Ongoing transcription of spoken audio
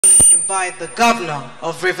invite the Governor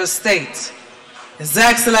of River State, His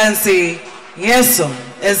Excellency Yeso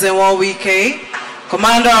Wike,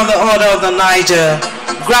 Commander of the Order of the Niger,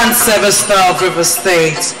 Grand Service Star of River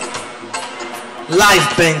State,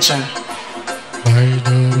 Life Bencher.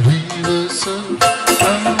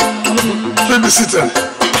 Let me sit down.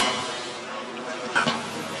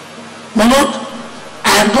 My Lord,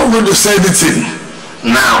 I am not going to say anything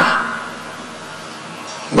now.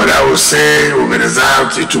 But I will say we may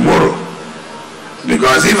reserve till tomorrow.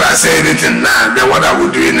 Because if I say anything now, then what I will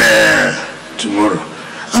do tomorrow.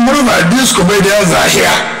 And moreover, these comedians are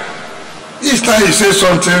here. Each time you say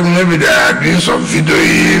something, maybe they are doing some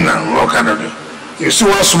videoing and all kind of thing. You see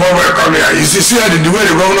one small boy come here. You see the way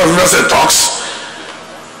the governor of River talks.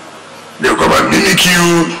 They come and mimic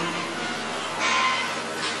you.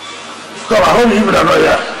 Come, I hope you people are not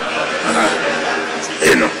here.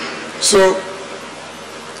 You know. So,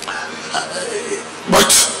 but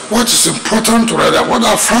what is important to rather, what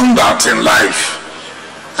I found out in life,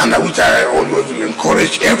 and which I always will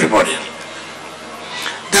encourage everybody,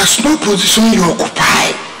 there's no position you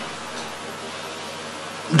occupy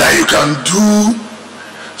that you can do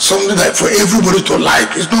something that for everybody to like.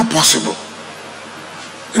 It's not possible.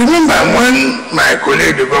 Remember when my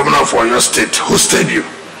colleague, the governor for your state, hosted you,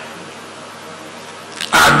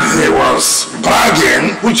 and he was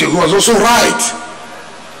bragging, which he was also right,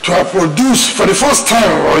 to have produced for the first time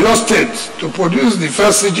for your state, to produce the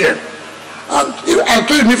first CGN. And I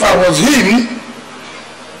told him if I was him,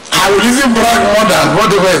 I would even brag more than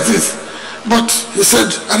whatever it is. But he said,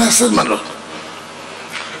 and I said, my Lord,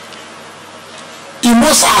 you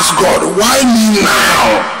must ask God, why me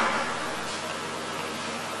now?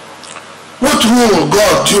 What role,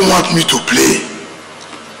 God, do you want me to play?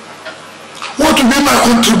 What will be my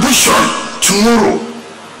contribution tomorrow?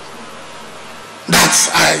 That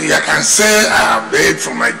I can say I have made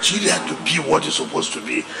for Nigeria to be what it's supposed to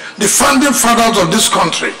be. The founding fathers of this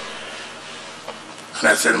country. And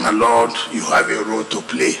I said, my Lord, you have a role to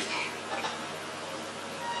play.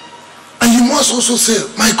 And you must also say,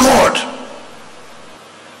 my God,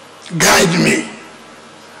 guide me.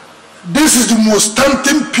 This is the most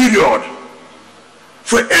tempting period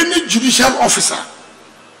for any judicial officer.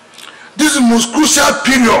 This is the most crucial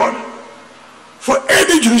period for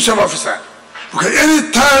any judicial officer. Because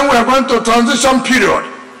any time we are going to a transition period,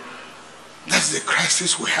 that's the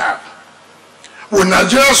crisis we have. Will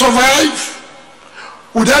Nigeria survive?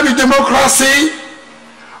 Would there be democracy?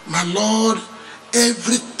 My Lord,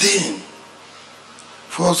 everything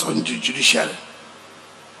falls on the judiciary.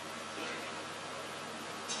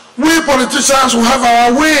 We politicians will have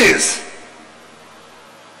our ways.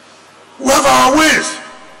 We have our ways.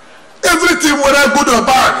 Everything, whether good or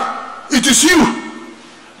bad, it is you,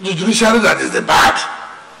 the judiciary, that is the bad.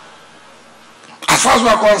 As far as we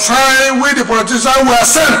are concerned, we the politicians, we are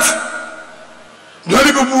sent. The only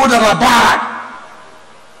people that are bad,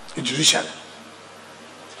 the judiciary.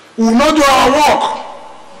 We will not do our work.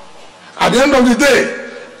 At the end of the day,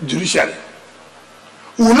 judiciary.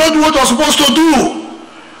 We will not do what we are supposed to do.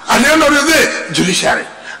 At the end of the day, judiciary.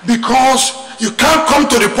 Because you can't come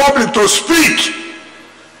to the public to speak,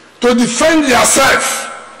 to defend yourself.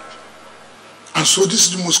 And so this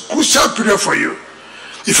is the most crucial period for you.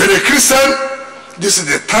 If you're a Christian, this is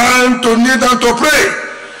the time to kneel down to pray.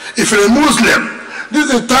 If you're a Muslim, this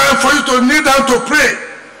is the time for you to kneel down to pray.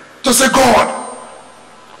 To say, God,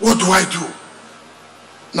 what do I do?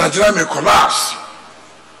 Nigeria may collapse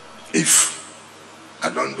if I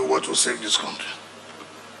don't do what will save this country.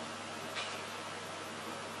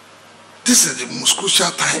 This is the most crucial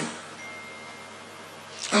time.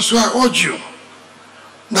 And so I urge you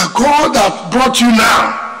that God that brought you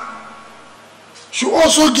now should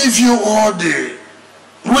also give you all the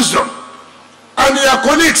wisdom and your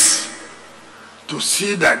colleagues to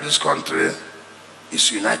see that this country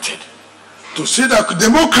is united, to see that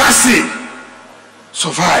democracy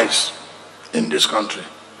survives in this country.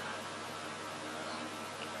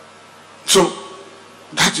 So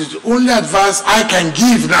that is the only advice I can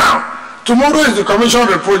give now. Tomorrow is the commission of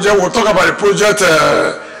the project. We'll talk about the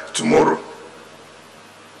project tomorrow.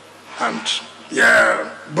 And yeah,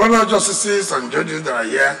 brother justices and judges that are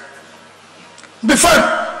here, be firm,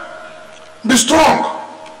 be strong.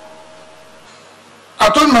 I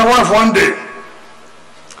told my wife one day,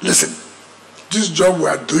 listen, this job we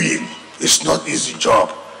are doing is not an easy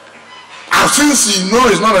job. And since you know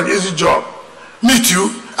it's not an easy job, me too,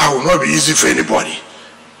 I will not be easy for anybody.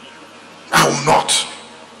 I will not.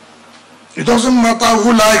 It doesn't matter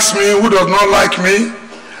who likes me, who does not like me.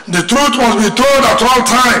 The truth must be told at all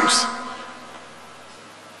times.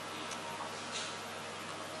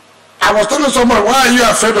 I was telling somebody, why are you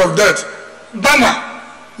afraid of death? Dana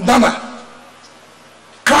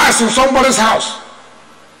crashed in somebody's house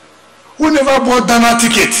who never bought Dana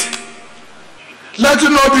ticket. Let you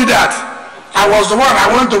know be that I was the one,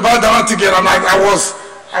 I went to buy Dana ticket, and I was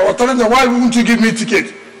telling them, why wouldn't you give me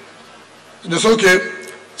ticket? They said, okay,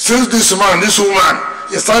 since this woman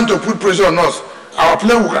is trying to put pressure on us, our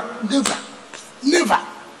plane will never.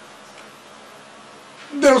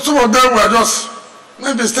 Then some of them were just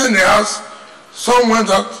maybe staying in the house. Some went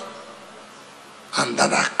out, and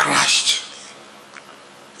then I crashed.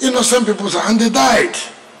 Innocent people said, and they died.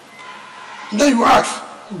 Then you ask,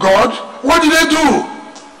 God, what did they do?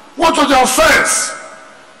 What was their offense?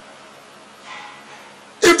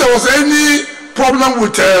 If there was any problem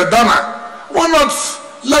with Dana, why not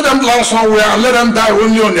let them land somewhere and let them die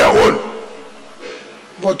only on their own?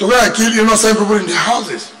 But to go and kill innocent people in their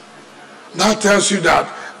houses, that tells you that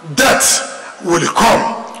death will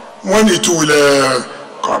come when it will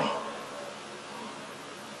come.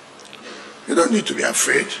 You don't need to be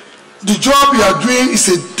afraid. The job you are doing is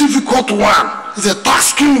a difficult one. It's a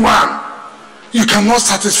tasking one. You cannot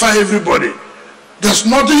satisfy everybody. There's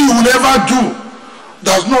nothing you will ever do.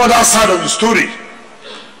 There's no other side of the story.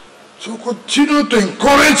 So continue to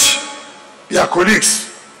encourage your colleagues,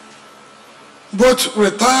 both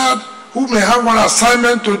retired, who may have one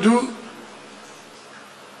assignment to do,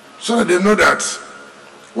 so that they know that,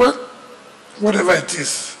 well, whatever it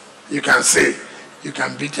is, you can say, you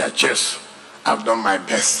can beat your chest. I've done my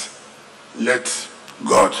best. Let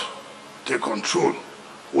God take control.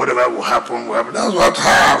 Whatever will happen, will happen. That's what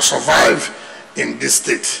I have survived in this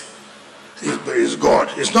state. It's God.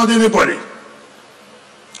 It's not anybody.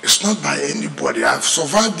 It's not by anybody. I've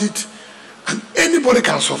survived it, and anybody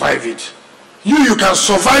can survive it. You can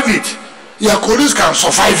survive it. Your colleagues can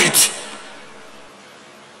survive it.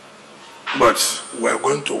 But we're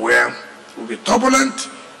going to where will be turbulent.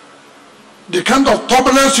 The kind of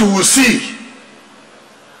turbulence you will see,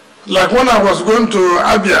 like when I was going to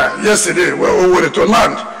Abia yesterday, where we were to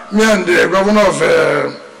land, me and the governor of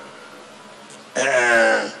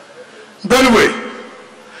Benue.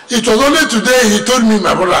 It was only today he told me,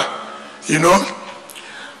 my brother, you know,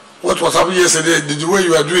 what was happening yesterday, the way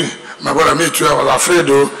you are doing, my brother, me too, I was afraid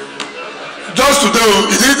though. Just today,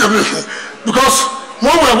 he did, because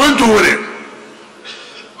when we were going to worry,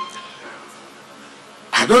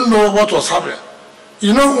 I don't know what was happening.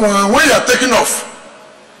 You know, when you are taking off,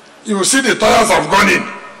 you will see the tires have gone in.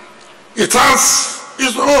 It has,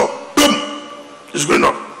 it's, oh, boom, it's going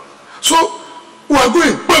up. So, we are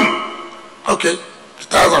going, boom, okay.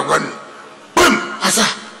 Tires are gone. Boom! I said,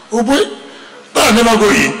 oh boy, that never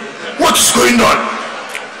go in. What is going on?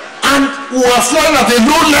 And we were flying at a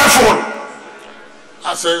low level.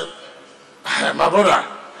 I said, hey, my brother,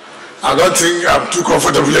 I don't think I'm too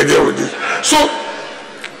comfortable again with this. So,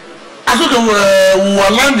 I said, we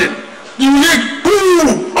were landing. You hear,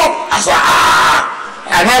 boom! Up! I said, ah!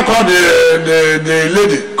 And I called the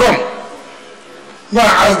lady, come. Go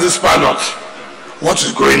and ask this pilot, what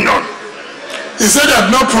is going on? He said that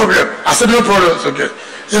no problem. I said no problem. It's okay.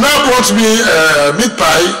 He now brought me meat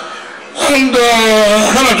pie and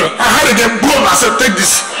I had to get boom. I said take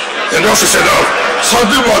this. And the officer said no,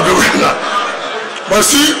 something was going on. But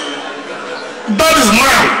see, that is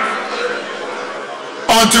mine.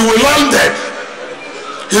 Until we landed,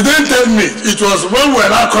 he didn't tell me. It was when we were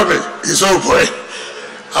not coming. He said, oh boy,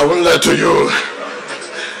 I won't lie to you.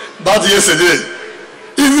 That yesterday,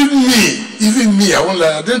 even me, I won't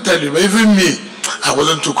lie, I didn't tell you, but even me, I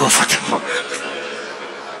wasn't too comfortable.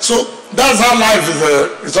 So that's how life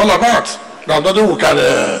is all about. Now nothing we can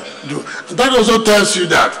do. That also tells you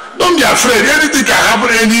that don't be afraid. Anything can happen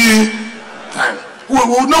any time.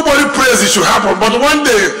 Nobody prays it should happen, but one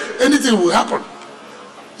day anything will happen.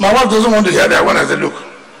 My wife doesn't want to hear that when I said, look,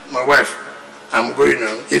 my wife, I'm going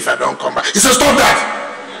if I don't come back. He said, stop that.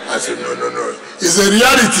 I said, no. It's a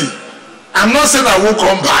reality. I'm not saying I won't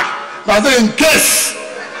come back, but in case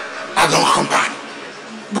I don't come back,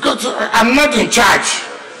 because I'm not in charge.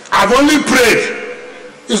 I've only prayed.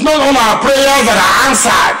 It's not all our prayers that are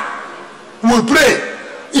answered. We pray.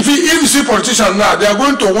 If you see politicians now, they are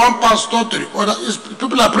going to one pastor, three, or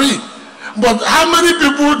people are praying. But how many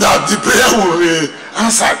people that the prayer will be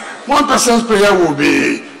answered? One person's prayer will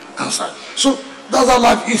be answered. So that's how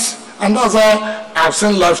life is, and that's how I've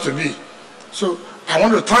seen life to be. So I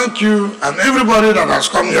want to thank you and everybody that has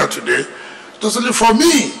come here today. Totally for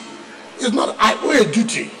me, it's not, I owe a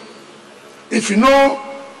duty. If you know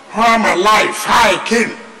how my life, how I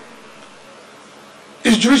came,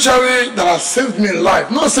 it's judiciary that has saved me in life,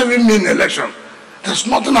 not saving me in election. There's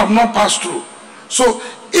nothing I've not passed through. So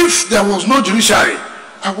if there was no judiciary,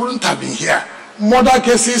 I wouldn't have been here. Murder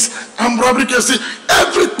cases, armed robbery cases,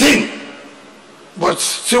 everything. But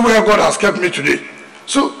see where God has kept me today.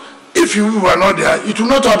 So if you were not there, it would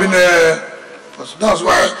not have been that's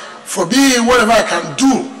why for me, whatever I can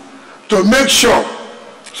do to make sure.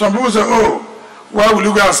 Some people say, oh, why will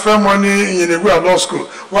you go and spend money in a law school?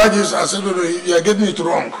 Why this? I said, no, you are getting it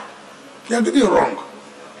wrong. You are getting it wrong.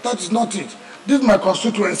 That is not it. This is my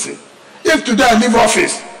constituency. If today I leave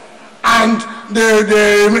office and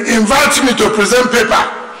they invite me to present paper,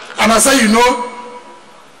 and I say, you know,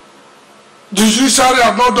 the judiciary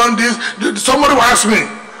have not done this, somebody will ask me,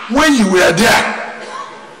 when you were there,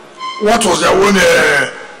 what was their own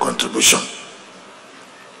contribution?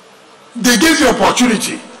 They gave you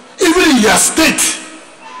opportunity. Even in your state,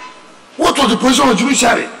 what was the position of the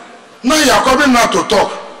judiciary? Now you are coming now to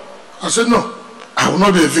talk. I said, no, I will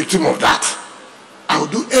not be a victim of that. I will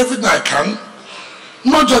do everything I can,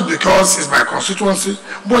 not just because it's my constituency,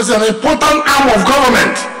 but it's an important arm of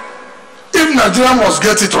government. If Nigeria must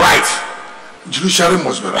get it right, judiciary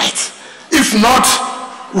must be right. If not,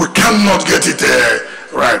 we cannot get it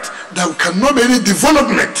right. There cannot be any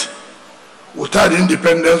development without the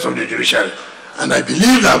independence of the judiciary. And I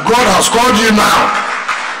believe that God has called you now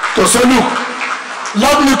to say, look,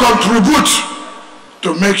 let me contribute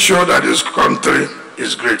to make sure that this country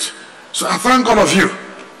is great. So I thank all of you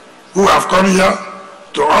who have come here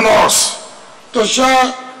to honor us, to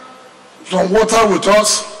share some water with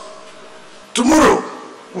us. Tomorrow,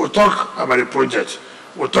 we'll talk about the project.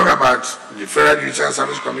 We'll talk about the Federal Judicial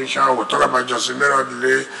Service Commission. We'll talk about justice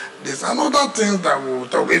delay. There's another thing that we'll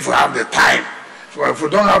talk if we have the time. So if we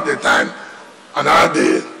don't have the time, another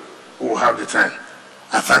day we'll have the time.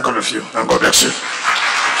 I thank all of you, and God bless you.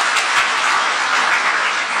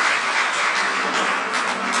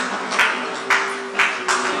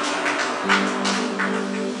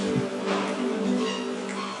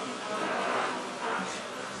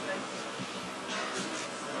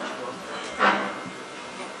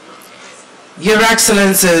 Your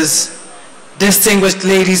Excellencies, distinguished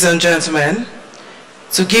ladies and gentlemen,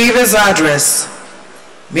 to give his address,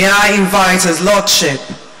 may I invite His Lordship,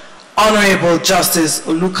 Honorable Justice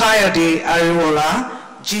Olukayode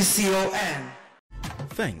Ariwoola, GCON.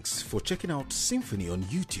 Thanks for checking out SYMFONI on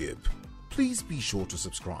YouTube. Please be sure to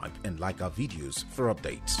subscribe and like our videos for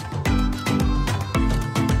updates.